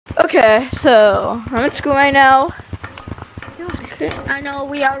Okay, so I'm at school right now. Okay. I know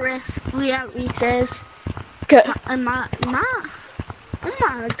we are recess. Okay. Oh my god.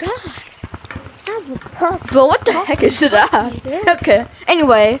 But what the heck is that? Okay.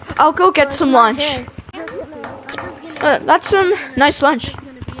 Anyway, I'll go get some lunch. That's some nice lunch.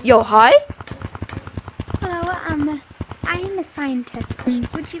 Yo, hi. Hello, I am a scientist.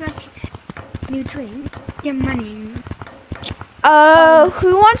 Would you like a new drink? Your money.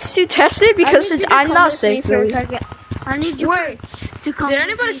 Who wants to test it? Because I'm not safe. Really. I need your words to come. Did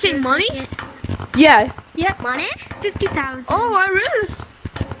anybody say money? Yeah. Yep. Money? 50,000. Oh, I really.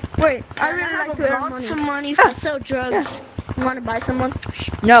 Wait, I really like to earn money. Some money for sell drugs. You want to buy someone?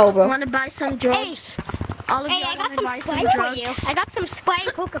 No, bro. Want to buy some drugs? Hey. All of Hey, you I got some buy Sprite some for you. drugs. I got some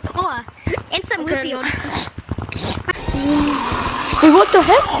Sprite, Coca-Cola, and some Okay. Lupio. Wait, what the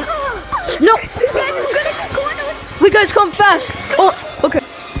heck? No. Wait, guys, come fast. Oh, okay.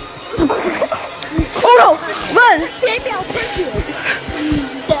 Oh no, run!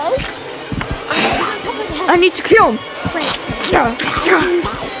 I need to kill him.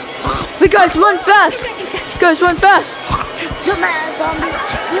 Wait, guys, run fast. Guys, run fast. You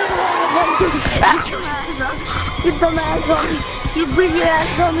dumbass zombie. You bring your ass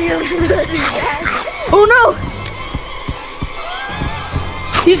zombie. Oh no!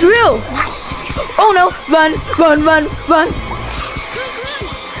 He's real! Oh no! Run! Run! Run! Run!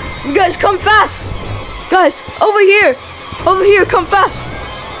 You guys, come fast! Guys, over here! Over here, come fast!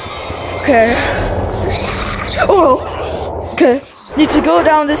 Okay. Oh! Okay. Need to go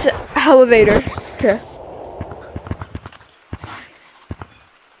down this elevator. Okay.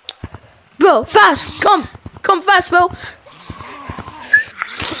 Bro, fast! Come! Come fast, bro!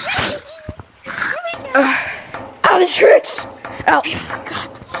 Ow, this hurts! Ow!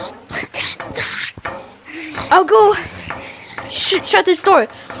 I'll go shut this door.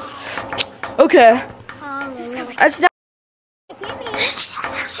 Okay. That's not.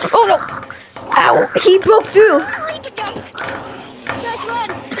 Oh no! Ow! He broke through.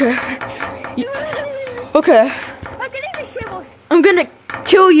 Okay. Okay. I'm gonna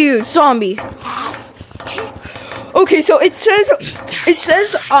kill you, zombie. Okay, so it says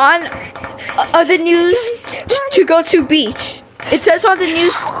on the news to go to beach. It says on the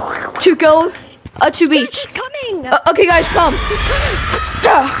news to go to beach. She's coming. Okay, guys, come.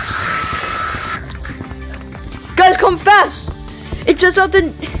 Guys, come fast. It says on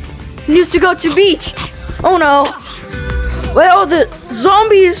the news to go to beach. Oh no. Why are all the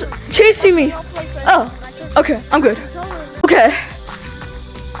zombies chasing me? Oh, okay, I'm good. Okay.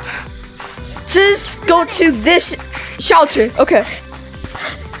 Just go to this shelter. Okay.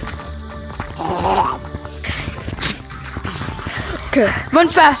 Okay, run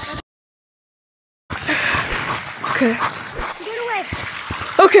fast. Okay.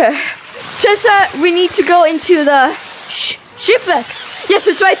 Okay. Says that we need to go into the shipwreck. Yes,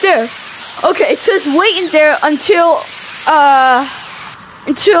 it's right there. Okay, it says wait in there until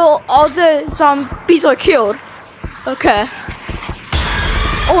all the zombies are killed. Okay.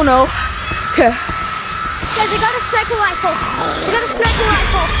 Oh no. Okay. Guys, I got a sniper rifle.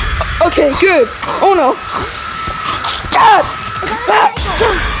 Okay, good. Oh no. God.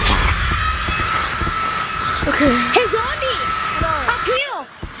 Okay. Hey, zombie! Up here!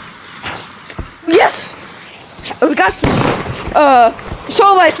 Yes. We got some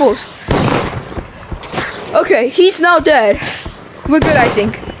assault rifles. Okay, he's now dead. We're good, I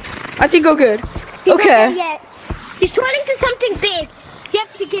think. I think we're good. He's Okay. not dead yet. He's turning to something big. You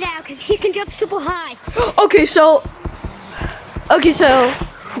have to get out because he can jump super high. Okay, so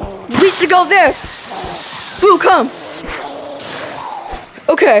we should go there. Boo, come.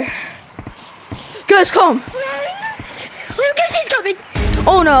 Okay. Guys, come. Lucas is coming.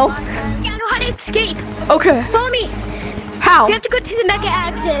 Oh no. Yeah, I know how to escape. Okay. Follow me. How? You have to go to the mega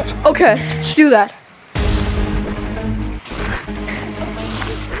exit. Okay, let's do that.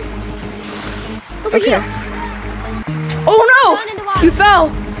 Over Okay. here. Oh no! Down in the water. You fell.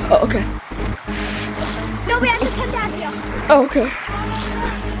 Oh, okay. No, we have to come down here. Oh, okay.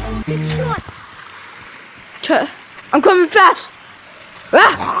 It's short. Okay. I'm coming fast.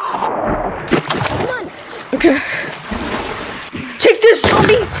 Ah! Come on. Okay. Take this,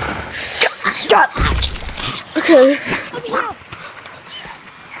 zombie. God. Okay. Over here.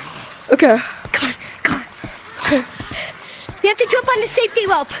 Okay. Come on. Okay. You have to jump on the safety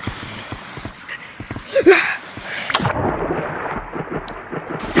rope.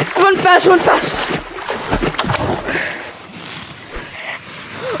 Run fast, run fast.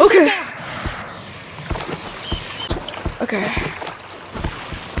 Okay. Okay.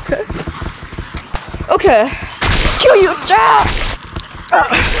 Okay. Okay. Kill you.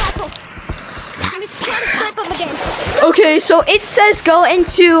 Ah! again. Okay, so it says go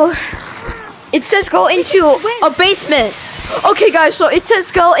into a basement. Okay, guys, so it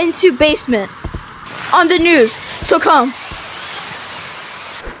says go into basement on the news. So come.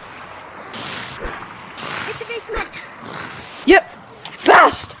 It's the basement. Yep.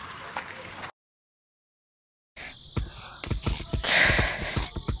 Fast.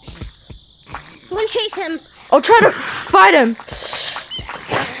 I'm gonna chase him. I'll try to fight him.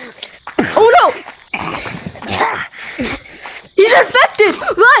 Oh no! He's infected!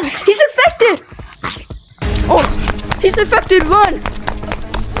 Run! He's infected! Oh, he's infected! Run!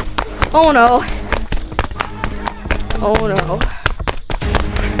 Oh no! Oh no!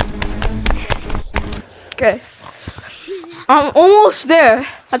 Okay, I'm almost there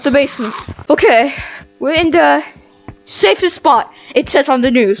at the basement. Okay, we're in the safest spot. It says on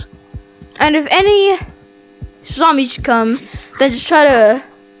the news. And if any zombies come, then just try to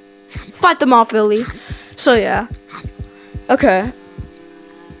fight them off, really. So yeah. Okay.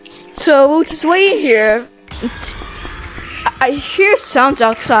 So we'll just wait here. I hear sounds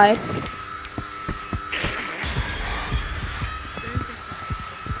outside.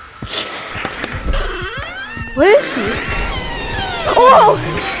 Where is he? Oh!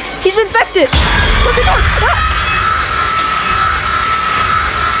 He's infected! What's he doing? Ah!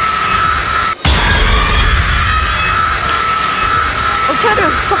 I'll try to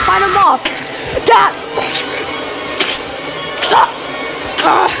fight him off. That!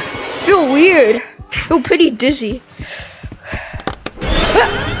 Feel weird. Feel pretty dizzy.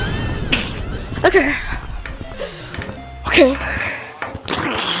 Okay. Okay.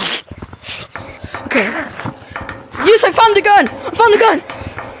 Okay. Yes, I found the gun. I found the gun.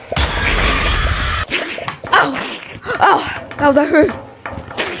 Ow. Ow. Ow, that hurt.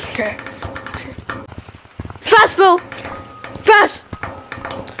 Okay. Okay. Fast, Bill. Fast.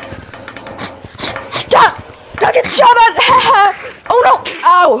 I get shot at. Oh no.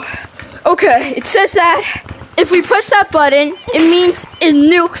 Ow. Okay, it says that if we press that button, it means it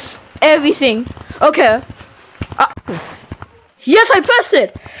nukes everything. Okay. Yes, I pressed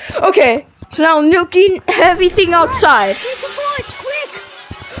it. Okay, so now nuking everything outside.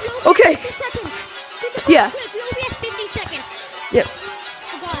 Okay. Yeah. We only have 50 seconds. Yep.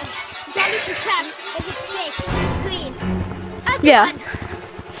 Oh god. Zombies can trap if it's safe. Clean. Yeah.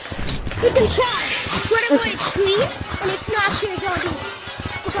 We can try. Whatever it's clean and it's not your zombie.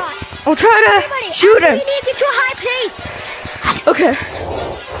 Oh god. I'll try to shoot him. We need to get to a high pace. Okay.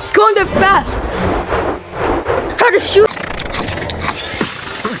 Going there fast. Try to shoot.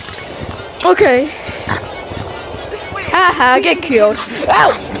 Okay. Haha, I get killed.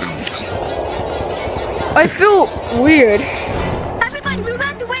 Ow! I feel weird. Everybody move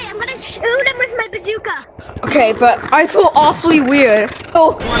out the way. I'm gonna shoot him with my bazooka. Okay, but I feel awfully weird.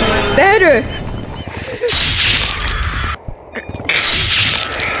 Oh, better.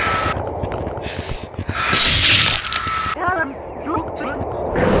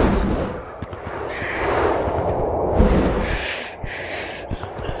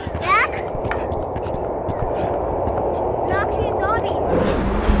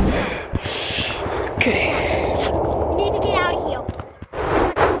 Okay. We need to get out of here.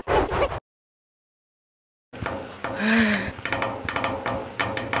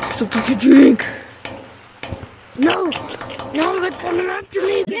 Something to drink. No, they're coming after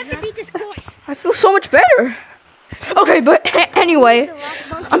me. We have to beat this course. I feel so much better. Okay, but anyway,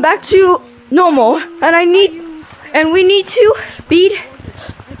 I'm back to normal, and we need to beat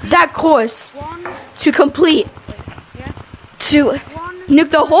that course to complete. To nuke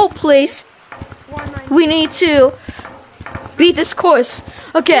the whole place, we need to beat this course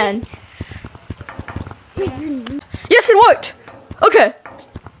again. Yes, it worked. Okay.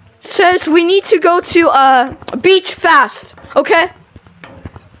 Says we need to go to a beach fast. Okay.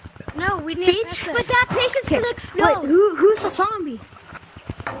 No, we need beach, but that place is gonna explode. Wait, who's the zombie?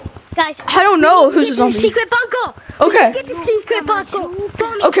 Guys, I don't know who's a zombie. Secret bunker. Okay. Get the secret bunker.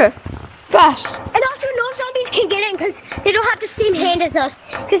 Okay. Fast. And also, no zombies can get in because they don't have the same hand as us.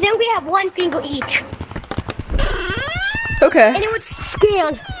 Because then we have one finger each. Okay. And it would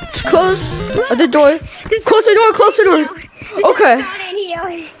scan. Just close the door. Close the door. Close the door. Okay.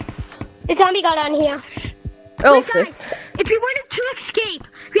 The zombie got on here. Oh, Wait, guys, if we wanted to escape,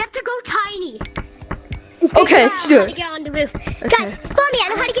 we have to go tiny. Okay, let's do it. Get on the roof. Okay. Guys, follow me. I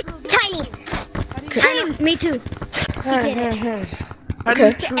know how to get tiny. Okay. Me too.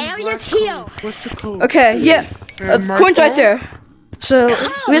 Okay. The area's here. What's the code? Okay, yeah. The coin's right there. So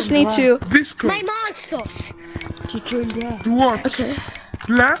we just need to. This code. My monsters. To what? Okay.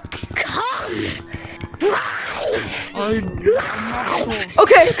 Black? Come. Rise. I'm not sure.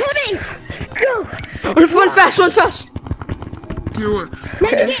 Okay. Coming. Go. Run fast, run fast. Do it.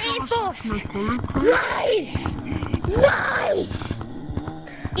 Let me get in first. Nice. Nice.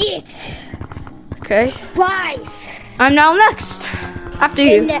 Eat. Okay. Rice. I'm now next. After In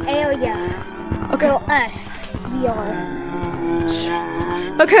you. the area. Okay. So us. We are.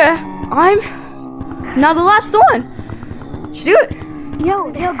 Okay. I'm now the last one. Let's do it.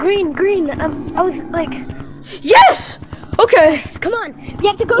 Yo, green. I was like, Yes. Okay. come on. We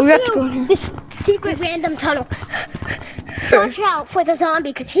have to go We have to go through in. this secret random tunnel. Watch out for the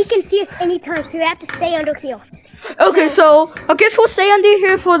zombie, because he can see us anytime, so we have to stay under here. Okay, so I guess we'll stay under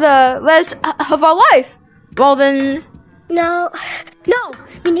here for the rest of our life. Well then, No,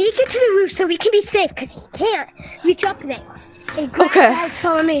 we need to get to the roof so we can be safe, because he can't reach up there. Hey, Okay. Guys,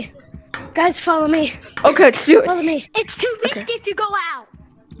 follow me. Guys, follow me. okay, let's do it. Follow me. It's too risky if you go out.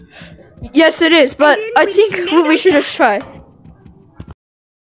 Yes, it is, but And then I we think need to we should just try.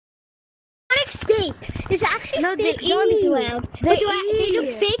 Don't escape. There's actually No, fake they're zombies evil. around. They're They look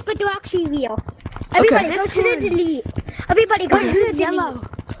evil. fake, but they're actually real. Everybody, go to the delete. Everybody, go to the delete. Yellow.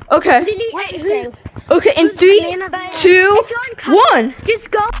 Okay. Delete everything. Okay, in 3, 2, 1.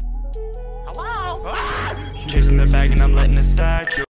 Just go. Chasing the bag and I'm letting it stack.